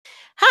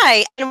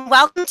Hi, and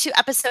welcome to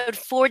episode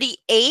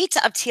 48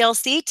 of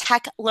TLC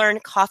Tech Learn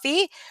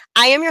Coffee.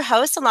 I am your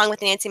host along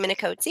with Nancy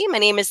Minicozzi. My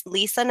name is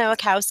Lisa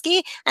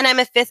Nowakowski, and I'm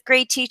a fifth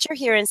grade teacher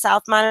here in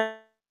South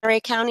Monterey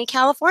County,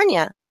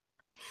 California.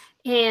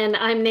 And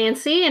I'm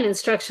Nancy, an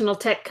instructional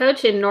tech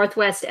coach in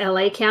Northwest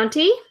LA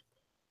County.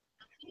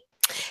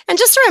 And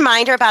just a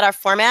reminder about our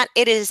format,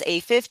 it is a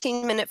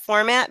 15-minute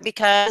format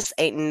because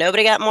ain't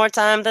nobody got more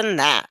time than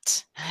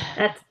that.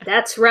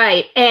 That's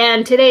right.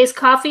 And today's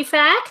coffee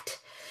fact,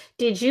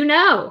 did you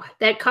know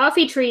that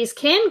coffee trees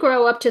can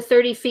grow up to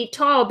 30 feet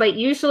tall, but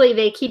usually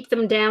they keep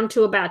them down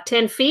to about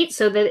 10 feet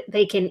so that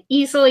they can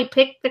easily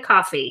pick the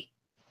coffee?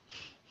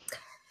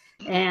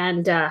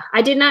 And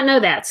I did not know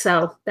that,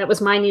 so that was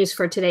my news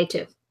for today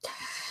too.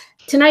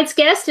 Tonight's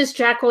guest is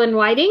Jacqueline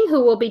Whiting,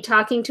 who will be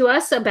talking to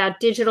us about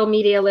digital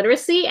media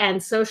literacy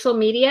and social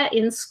media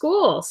in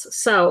schools.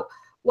 So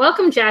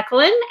welcome,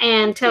 Jacqueline,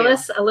 and tell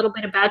us a little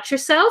bit about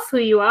yourself, who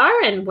you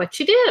are, and what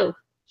you do.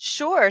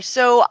 Sure.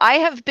 So I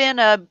have been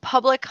a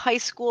public high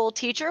school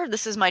teacher.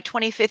 This is my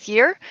 25th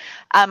year.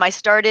 I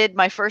started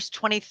my first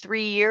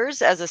 23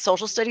 years as a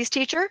social studies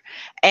teacher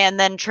and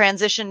then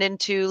transitioned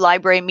into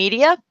library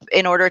media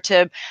in order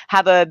to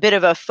have a bit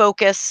of a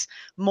focus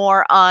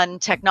more on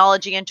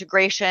technology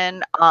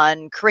integration,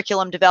 on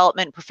curriculum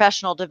development,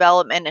 professional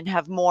development, and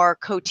have more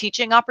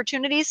co-teaching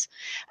opportunities.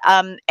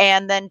 And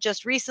then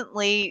just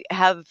recently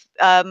have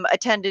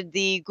attended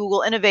the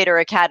Google Innovator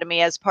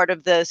Academy as part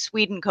of the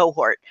Sweden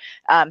cohort.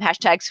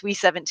 Hashtag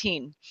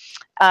SWE17.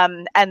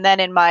 And then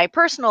in my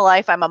personal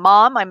life, I'm a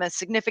mom, I'm a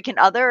significant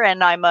other,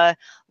 and I'm a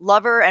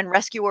lover and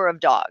rescuer of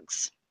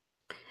dogs.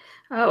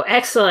 Oh,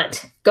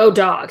 excellent. Go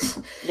dogs.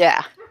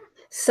 Yeah.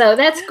 So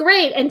that's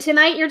great. And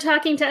tonight you're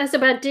talking to us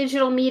about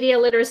digital media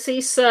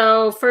literacy.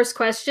 So first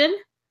question,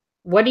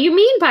 what do you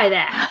mean by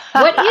that?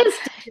 What is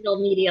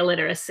digital media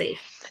literacy?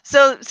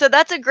 So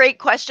that's a great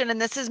question,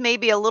 and this is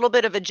maybe a little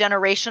bit of a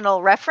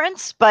generational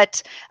reference,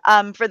 but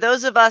for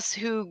those of us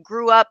who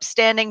grew up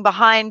standing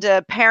behind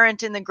a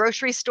parent in the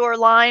grocery store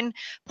line,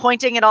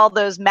 pointing at all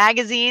those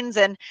magazines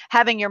and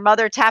having your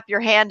mother tap your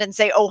hand and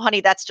say, "Oh,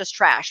 honey, that's just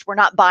trash. We're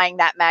not buying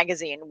that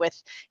magazine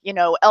with,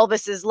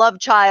 Elvis's Love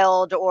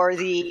Child or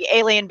the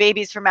Alien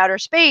Babies from Outer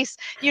Space,"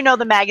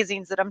 the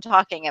magazines that I'm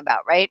talking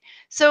about, right?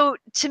 So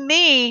to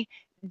me,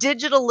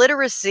 digital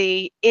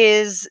literacy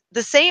is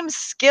the same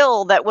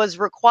skill that was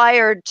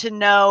required to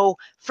know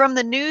from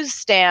the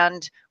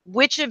newsstand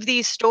which of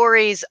these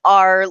stories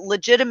are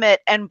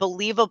legitimate and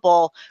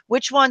believable,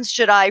 which ones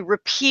should I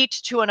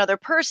repeat to another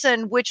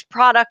person, which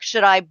product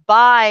should I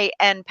buy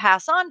and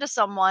pass on to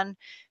someone.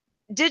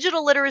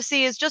 Digital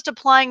literacy is just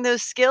applying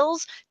those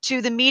skills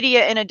to the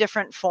media in a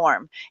different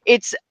form.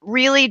 It's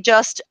really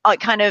just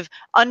kind of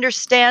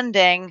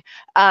understanding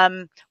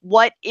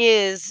what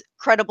is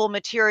credible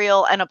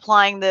material and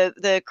applying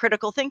the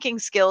critical thinking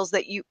skills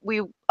that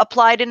we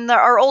applied in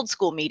our old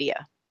school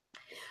media.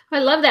 I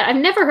love that. I've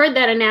never heard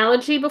that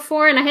analogy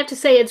before, and I have to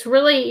say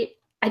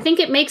I think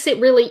it makes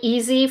it really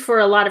easy for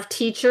a lot of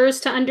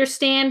teachers to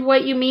understand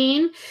what you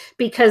mean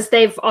because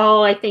they've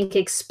all, I think,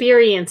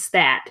 experienced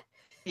that.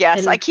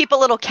 Yes, I keep a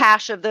little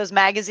cache of those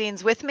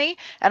magazines with me,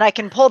 and I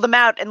can pull them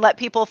out and let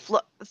people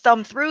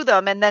thumb through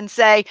them and then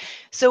say,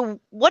 "So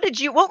what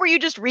were you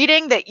just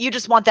reading that you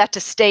just want that to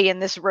stay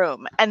in this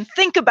room?" And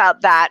think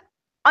about that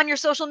on your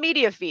social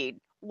media feed.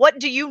 What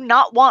do you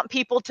not want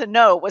people to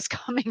know was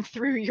coming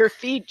through your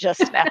feed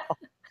just now?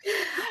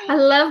 I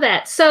love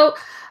that. So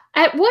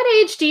at what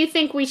age do you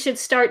think we should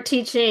start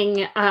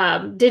teaching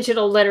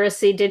digital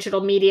literacy, digital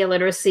media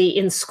literacy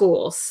in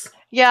schools?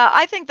 Yeah,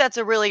 I think that's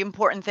a really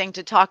important thing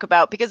to talk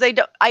about because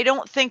I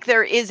don't think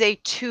there is a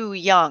too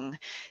young.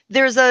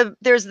 There's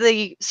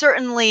the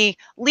certainly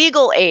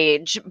legal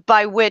age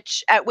at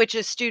which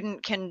a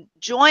student can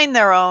join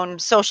their own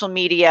social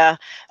media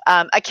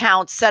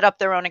accounts, set up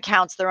their own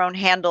accounts, their own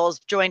handles,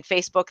 join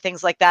Facebook,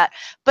 things like that.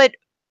 But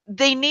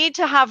they need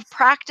to have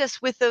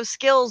practice with those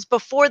skills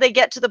before they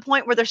get to the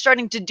point where they're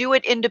starting to do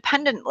it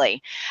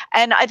independently.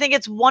 And I think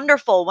it's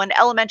wonderful when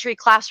elementary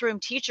classroom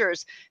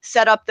teachers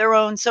set up their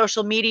own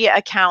social media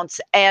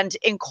accounts and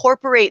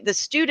incorporate the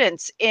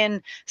students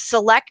in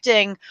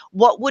selecting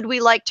what would we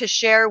like to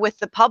share with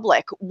the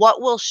public,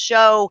 what will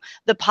show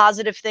the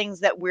positive things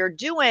that we're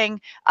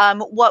doing,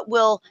 what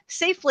will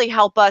safely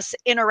help us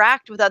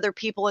interact with other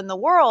people in the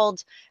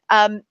world.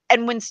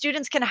 And when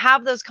students can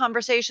have those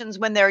conversations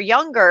when they're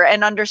younger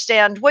and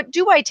understand, what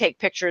do I take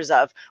pictures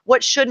of?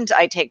 What shouldn't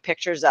I take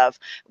pictures of?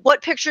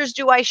 What pictures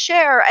do I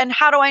share? And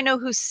how do I know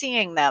who's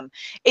seeing them?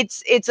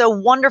 It's a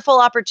wonderful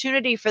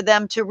opportunity for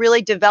them to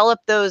really develop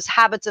those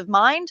habits of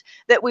mind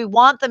that we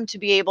want them to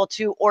be able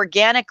to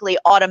organically,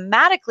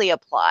 automatically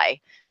apply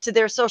to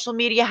their social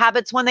media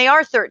habits when they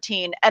are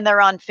 13 and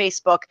they're on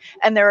Facebook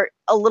and they're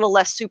a little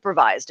less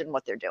supervised in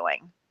what they're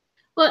doing.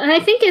 Well, and I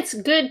think it's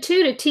good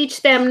too to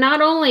teach them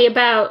not only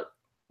about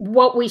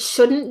what we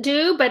shouldn't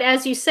do, but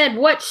as you said,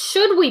 what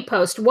should we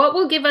post? What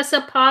will give us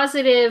a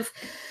positive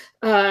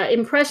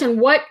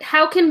impression?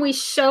 How can we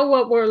show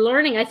what we're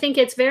learning? I think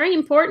it's very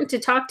important to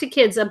talk to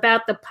kids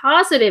about the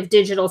positive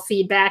digital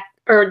feedback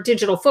or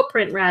digital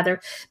footprint rather,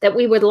 that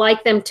we would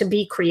like them to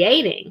be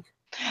creating.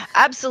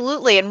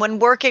 Absolutely. And when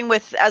working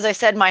with, as I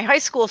said, my high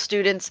school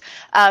students,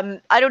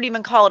 I don't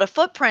even call it a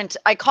footprint,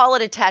 I call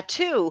it a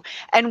tattoo.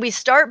 And we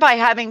start by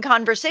having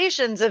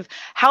conversations of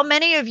how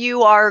many of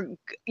you are,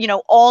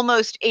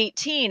 almost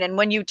 18. And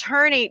when you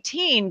turn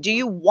 18, do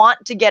you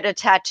want to get a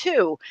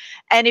tattoo?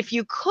 And if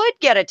you could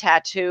get a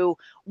tattoo,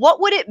 what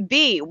would it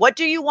be? What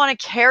do you want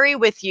to carry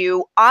with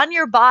you on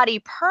your body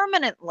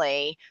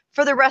permanently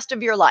for the rest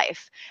of your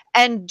life?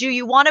 And do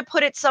you want to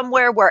put it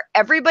somewhere where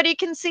everybody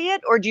can see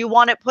it, or do you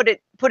want to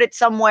put it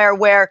somewhere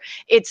where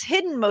it's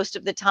hidden most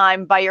of the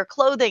time by your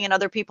clothing and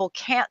other people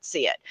can't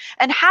see it?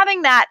 And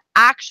having that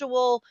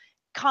actual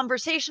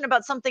conversation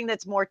about something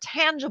that's more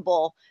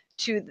tangible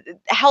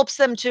helps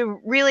them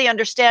to really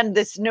understand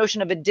this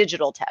notion of a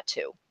digital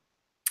tattoo.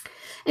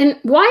 And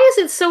why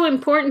is it so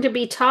important to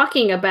be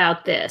talking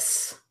about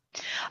this?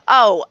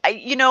 Oh,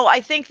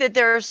 I think that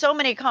there are so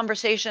many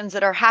conversations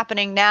that are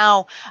happening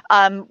now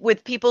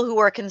with people who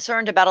are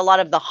concerned about a lot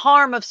of the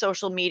harm of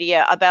social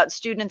media, about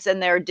students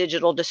and their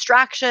digital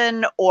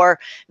distraction, or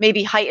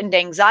maybe heightened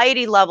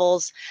anxiety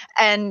levels.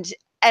 And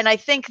I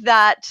think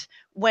that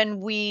when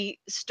we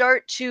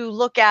start to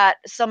look at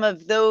some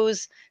of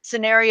those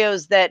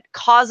scenarios that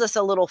cause us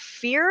a little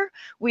fear,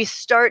 we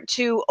start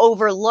to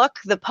overlook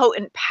the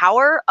potent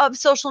power of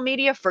social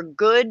media for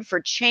good, for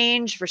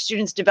change, for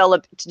students to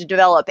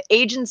develop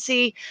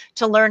agency,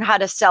 to learn how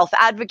to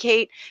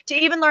self-advocate, to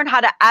even learn how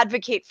to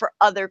advocate for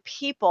other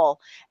people.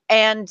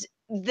 And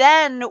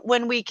then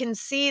when we can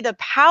see the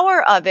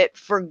power of it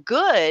for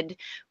good,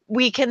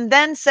 we can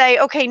then say,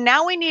 okay,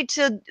 now we need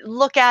to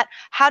look at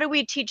how do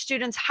we teach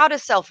students how to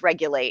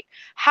self-regulate?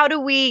 How do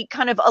we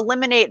kind of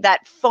eliminate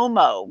that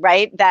FOMO,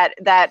 right?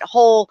 That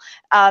whole,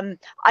 am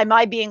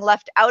I being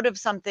left out of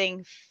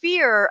something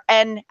fear,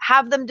 and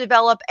have them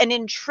develop an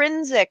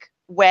intrinsic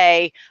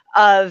way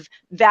of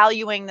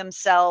valuing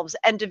themselves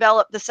and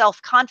develop the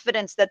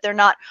self-confidence that they're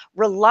not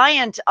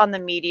reliant on the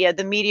media.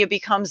 The media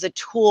becomes a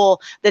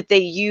tool that they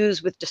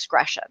use with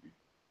discretion.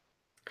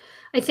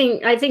 I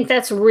think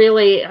that's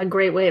really a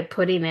great way of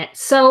putting it.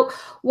 So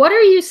what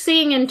are you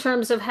seeing in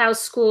terms of how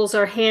schools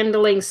are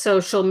handling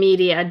social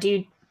media?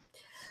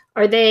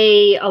 Are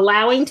they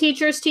allowing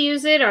teachers to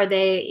use it? Are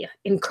they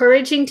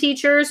encouraging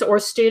teachers or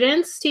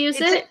students to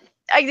use it?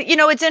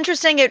 It's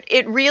interesting.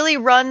 It really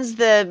runs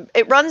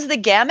the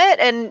gamut,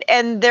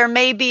 and there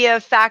may be a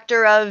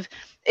factor of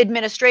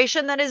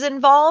administration that is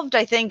involved.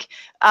 I think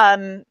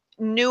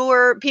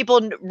newer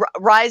people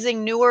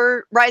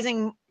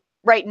rising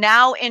right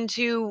now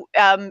into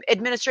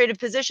administrative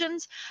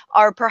positions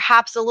are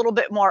perhaps a little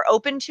bit more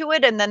open to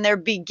it. And then they're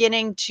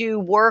beginning to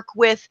work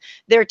with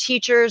their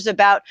teachers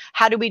about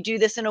how do we do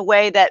this in a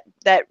way that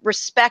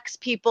respects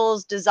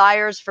people's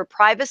desires for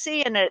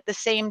privacy, and at the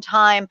same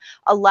time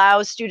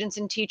allows students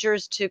and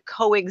teachers to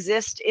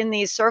coexist in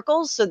these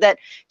circles, so that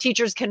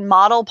teachers can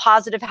model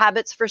positive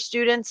habits for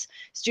students.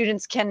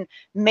 Students can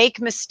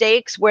make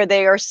mistakes where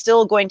they are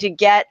still going to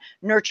get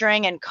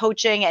nurturing and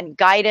coaching and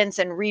guidance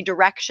and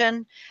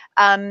redirection.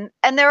 And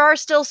there are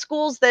still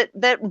schools that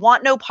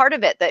want no part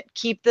of it, that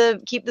keep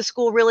the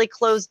school really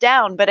closed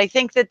down. But I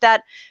think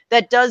that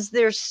does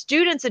their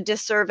students a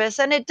disservice,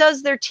 and it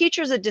does their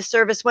teachers a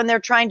disservice when they're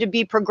trying to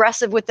be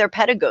progressive with their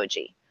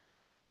pedagogy.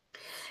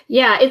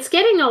 Yeah, it's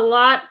getting a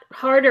lot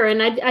harder.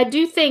 And I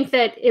do think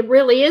that it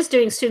really is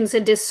doing students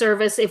a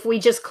disservice if we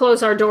just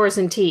close our doors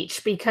and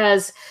teach,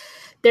 because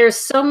there's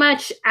so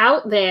much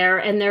out there,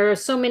 and there are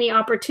so many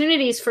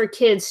opportunities for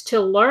kids to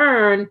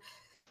learn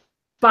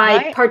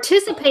by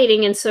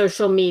participating in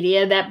social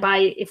media, that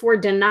if we're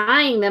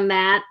denying them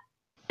that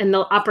and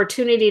the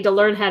opportunity to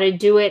learn how to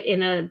do it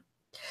in a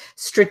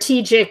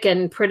strategic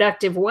and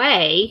productive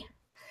way,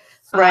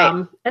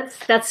 right?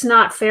 That's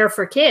not fair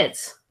for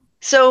kids.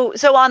 So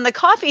on the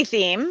coffee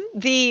theme,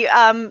 the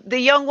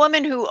young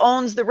woman who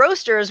owns the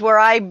roasters where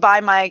I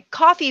buy my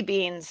coffee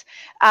beans,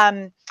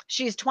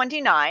 she's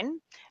 29,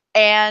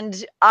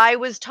 and I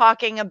was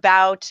talking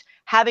about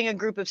having a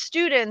group of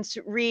students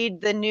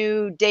read the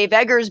new Dave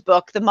Eggers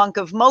book, The Monk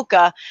of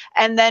Mocha,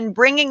 and then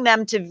bringing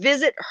them to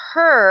visit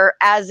her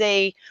as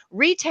a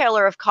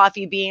retailer of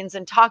coffee beans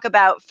and talk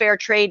about fair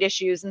trade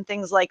issues and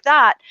things like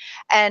that.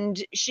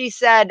 And she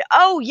said,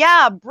 oh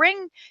yeah,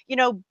 bring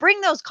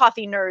those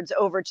coffee nerds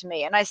over to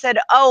me. And I said,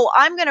 oh,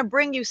 I'm going to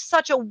bring you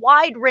such a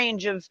wide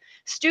range of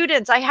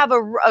students. I have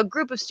a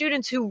group of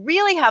students who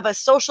really have a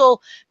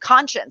social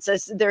conscience,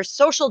 as their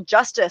social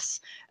justice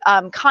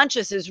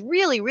conscious is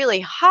really,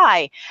 really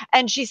high.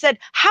 And she said,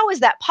 how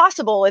is that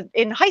possible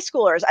in high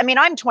schoolers? I mean,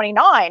 I'm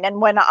 29, and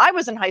when I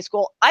was in high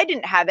school, I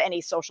didn't have any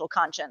social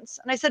conscience.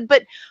 And I said,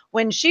 but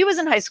when she was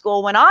in high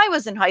school, when I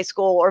was in high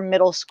school or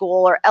middle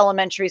school or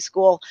elementary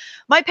school,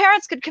 my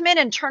parents could come in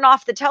and turn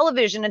off the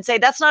television and say,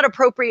 that's not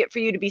appropriate for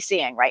you to be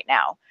seeing right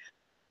now.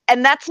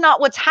 And that's not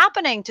what's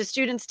happening to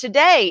students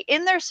today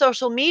in their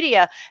social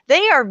media.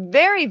 They are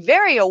very,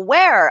 very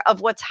aware of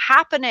what's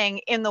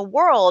happening in the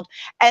world,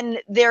 and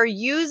they're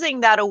using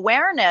that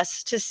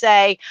awareness to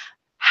say,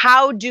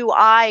 how do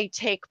I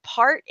take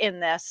part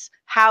in this?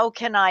 How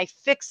can I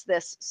fix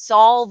this,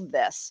 solve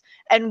this?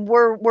 And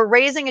we're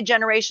raising a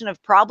generation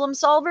of problem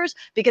solvers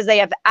because they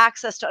have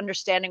access to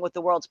understanding what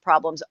the world's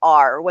problems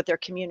are, or what their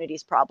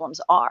community's problems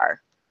are.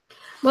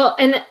 Well,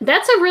 and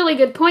that's a really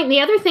good point. And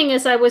the other thing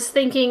is, I was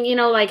thinking,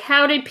 like,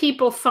 how did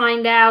people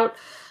find out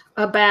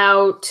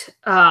about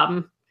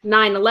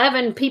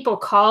 9/11? People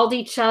called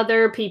each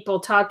other,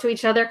 people talked to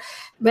each other,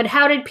 but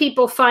how did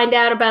people find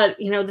out about,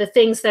 the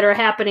things that are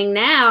happening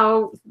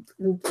now?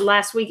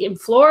 Last week in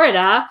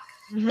Florida,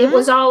 it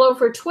was all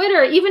over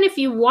Twitter. Even if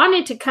you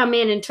wanted to come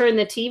in and turn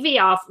the TV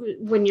off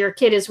when your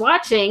kid is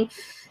watching,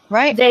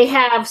 right? They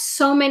have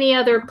so many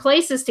other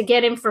places to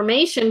get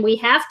information. We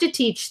have to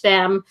teach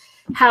them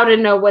how to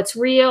know what's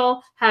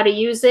real, how to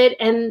use it,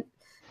 and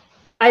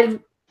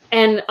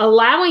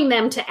allowing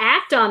them to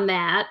act on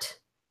that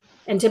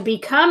and to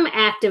become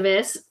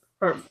activists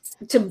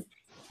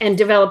and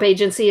develop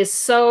agency is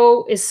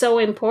so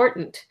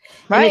important.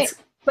 Right.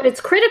 But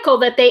it's critical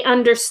that they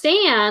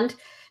understand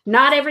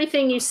not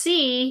everything you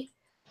see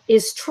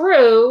is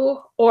true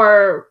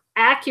or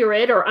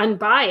accurate or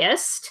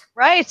unbiased.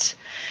 Right.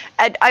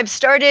 I've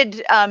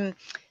started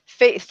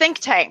think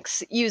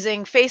tanks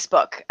using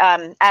Facebook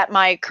at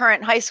my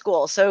current high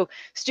school. So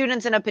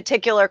students in a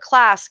particular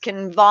class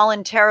can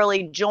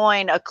voluntarily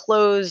join a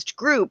closed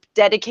group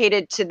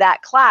dedicated to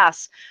that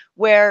class,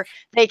 where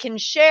they can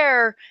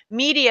share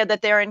media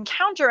that they're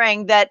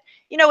encountering that,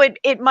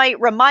 it might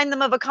remind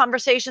them of a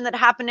conversation that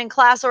happened in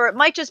class, or it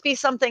might just be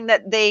something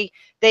that they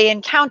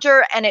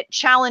encounter and it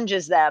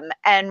challenges them.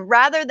 And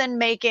rather than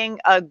making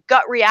a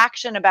gut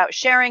reaction about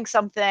sharing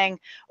something,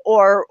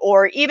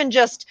 or even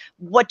just,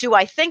 what do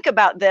I think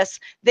about this,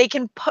 they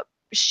can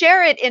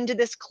share it into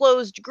this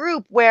closed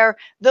group where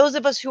those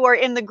of us who are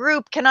in the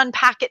group can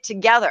unpack it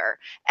together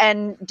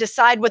and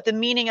decide what the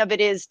meaning of it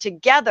is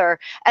together.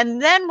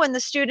 And then when the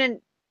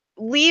student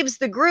leaves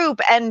the group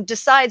and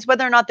decides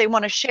whether or not they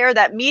want to share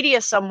that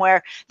media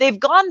somewhere, they've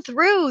gone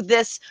through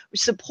this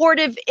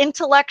supportive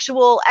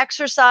intellectual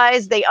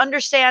exercise. They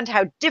understand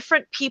how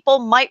different people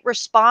might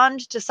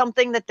respond to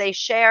something that they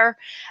share.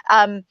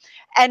 And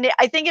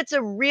I think it's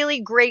a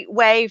really great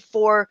way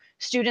for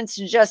students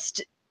to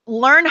just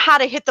learn how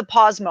to hit the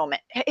pause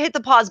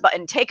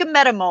button, take a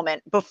meta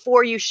moment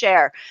before you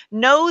share.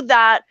 Know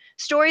that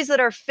stories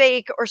that are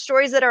fake or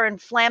stories that are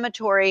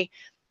inflammatory,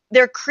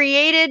 they're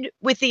created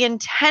with the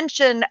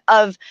intention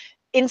of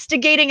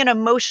instigating an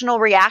emotional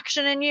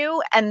reaction in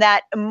you, and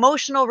that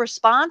emotional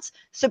response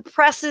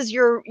suppresses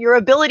your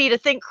ability to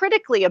think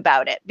critically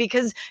about it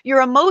because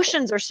your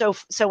emotions are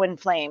so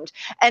inflamed.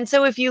 And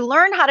so if you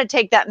learn how to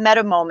take that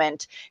meta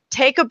moment,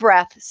 take a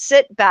breath,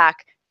 sit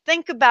back,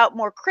 think about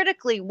more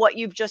critically what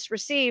you've just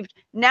received,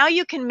 now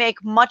you can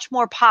make much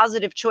more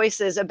positive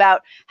choices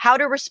about how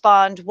to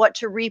respond, what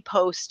to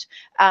repost,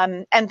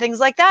 and things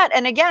like that.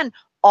 And again,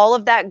 all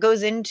of that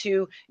goes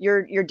into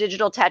your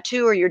digital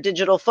tattoo or your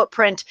digital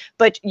footprint,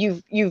 but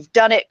you've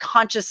done it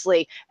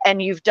consciously,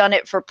 and you've done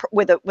it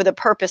with a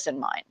purpose in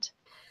mind.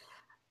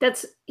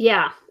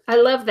 I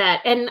love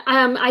that. And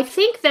I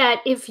think that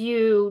if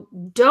you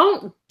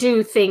don't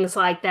do things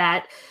like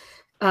that,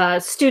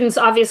 students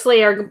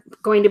obviously are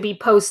going to be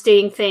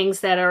posting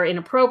things that are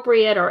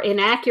inappropriate or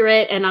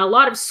inaccurate, and a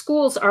lot of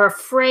schools are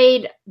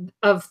afraid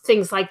of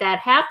things like that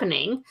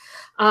happening.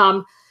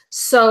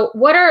 So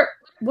what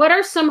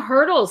are some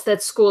hurdles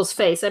that schools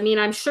face? I mean,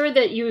 I'm sure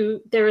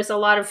that there is a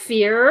lot of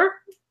fear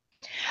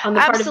on the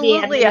part of the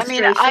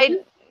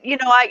administration.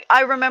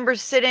 I remember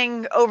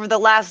sitting over the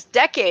last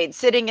decade,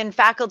 sitting in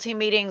faculty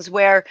meetings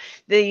where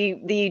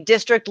the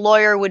district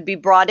lawyer would be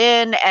brought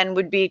in and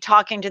would be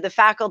talking to the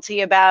faculty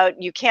about,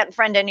 you can't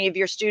friend any of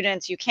your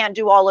students, you can't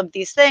do all of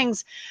these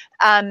things.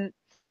 And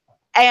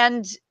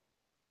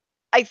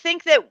I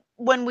think that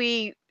when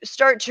we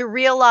start to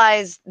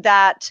realize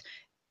that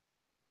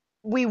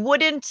we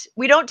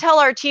don't tell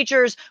our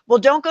teachers, well,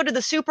 don't go to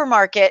the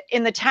supermarket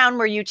in the town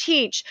where you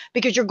teach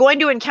because you're going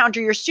to encounter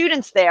your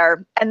students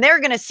there and they're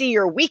going to see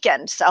your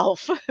weekend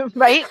self,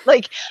 right?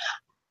 Like,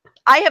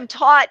 I have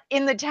taught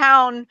in the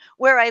town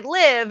where I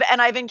live,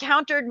 and I've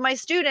encountered my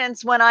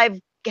students when I've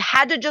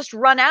had to just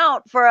run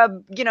out for a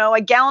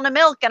gallon of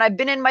milk, and I've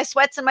been in my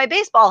sweats and my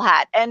baseball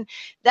hat, and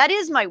that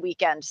is my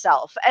weekend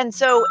self. And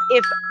so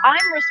if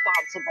I'm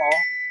responsible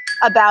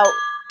about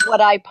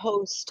what I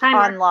post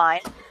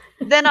online,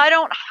 then I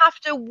don't have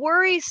to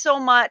worry so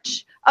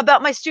much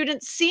about my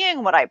students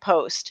seeing what I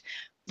post.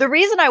 The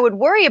reason I would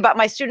worry about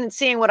my students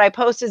seeing what I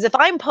post is if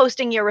I'm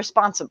posting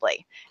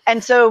irresponsibly.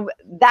 And so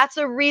that's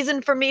a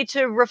reason for me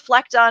to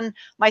reflect on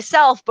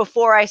myself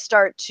before I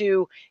start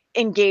to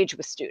engage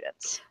with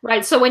students.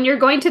 Right. So when you're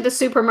going to the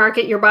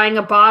supermarket, you're buying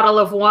a bottle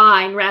of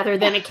wine rather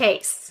than a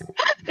case.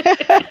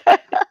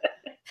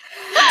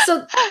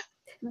 So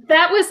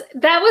that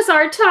was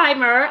our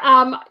timer.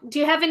 Do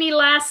you have any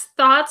last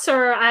thoughts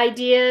or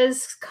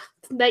ideas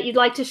that you'd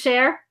like to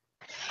share?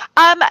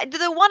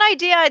 The one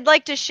idea I'd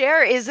like to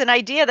share is an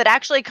idea that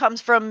actually comes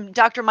from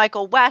Dr.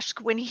 Michael Wesch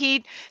when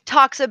he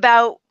talks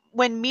about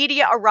when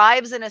media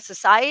arrives in a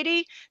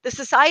society, the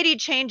society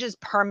changes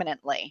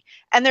permanently.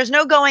 And there's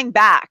no going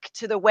back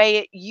to the way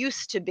it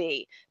used to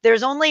be.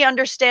 There's only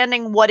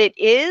understanding what it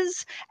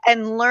is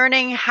and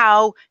learning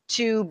how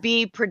to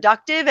be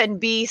productive and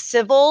be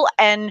civil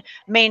and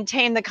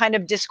maintain the kind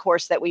of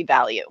discourse that we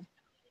value.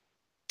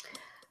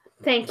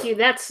 Thank you.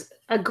 That's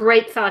a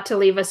great thought to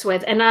leave us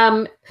with. And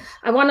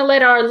I want to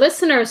let our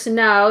listeners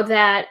know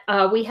that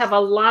we have a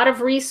lot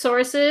of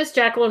resources.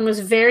 Jacqueline was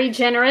very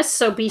generous,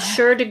 so be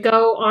sure to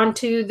go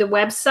onto the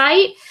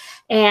website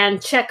and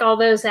check all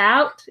those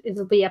out.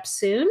 It'll be up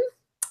soon.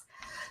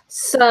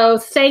 So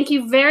thank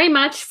you very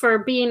much for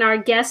being our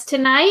guest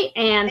tonight,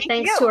 and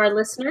thanks to our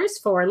listeners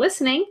for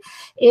listening.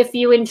 If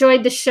you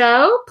enjoyed the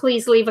show,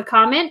 please leave a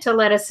comment to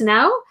let us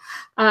know.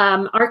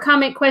 Our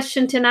comment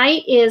question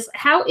tonight is,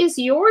 how is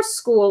your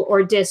school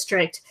or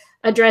district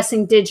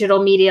addressing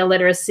digital media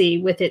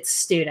literacy with its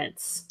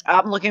students?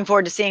 I'm looking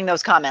forward to seeing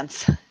those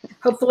comments.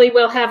 Hopefully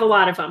we'll have a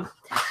lot of them.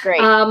 Great.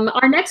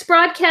 Our next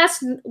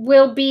broadcast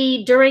will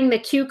be during the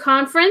CUE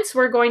conference.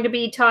 We're going to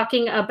be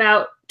talking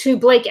to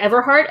Blake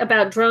Everhart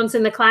about drones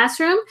in the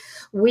classroom.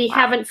 We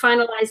haven't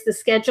finalized the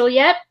schedule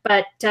yet,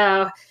 but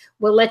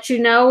we'll let you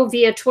know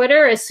via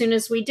Twitter as soon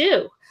as we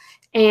do.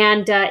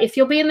 And if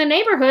you'll be in the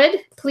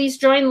neighborhood, please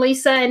join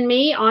Lisa and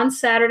me on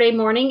Saturday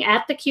morning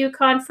at the CUE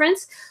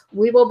conference.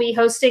 We will be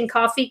hosting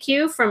Coffee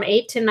CUE from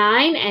 8 to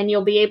 9, and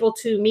you'll be able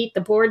to meet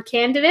the board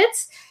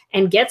candidates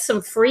and get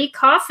some free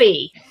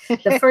coffee.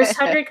 The first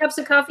 100 cups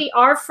of coffee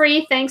are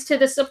free thanks to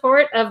the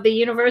support of the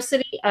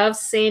University of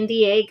San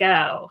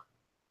Diego.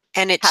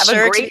 And it's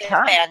sure to be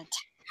a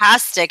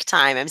fantastic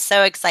time. I'm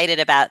so excited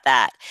about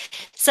that.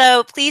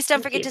 So please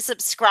don't forget to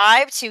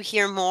subscribe to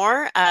hear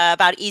more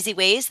about easy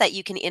ways that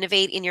you can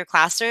innovate in your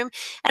classroom.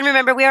 And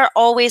remember, we are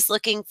always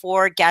looking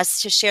for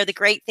guests to share the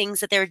great things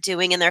that they're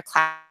doing in their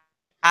class.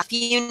 If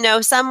you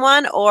know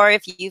someone or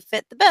if you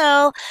fit the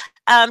bill,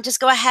 just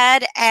go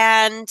ahead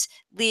and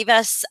leave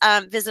us,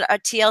 visit our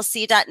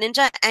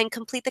tlc.ninja and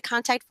complete the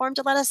contact form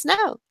to let us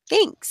know.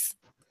 Thanks.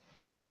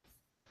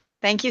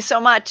 Thank you so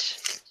much.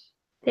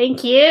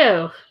 Thank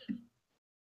you.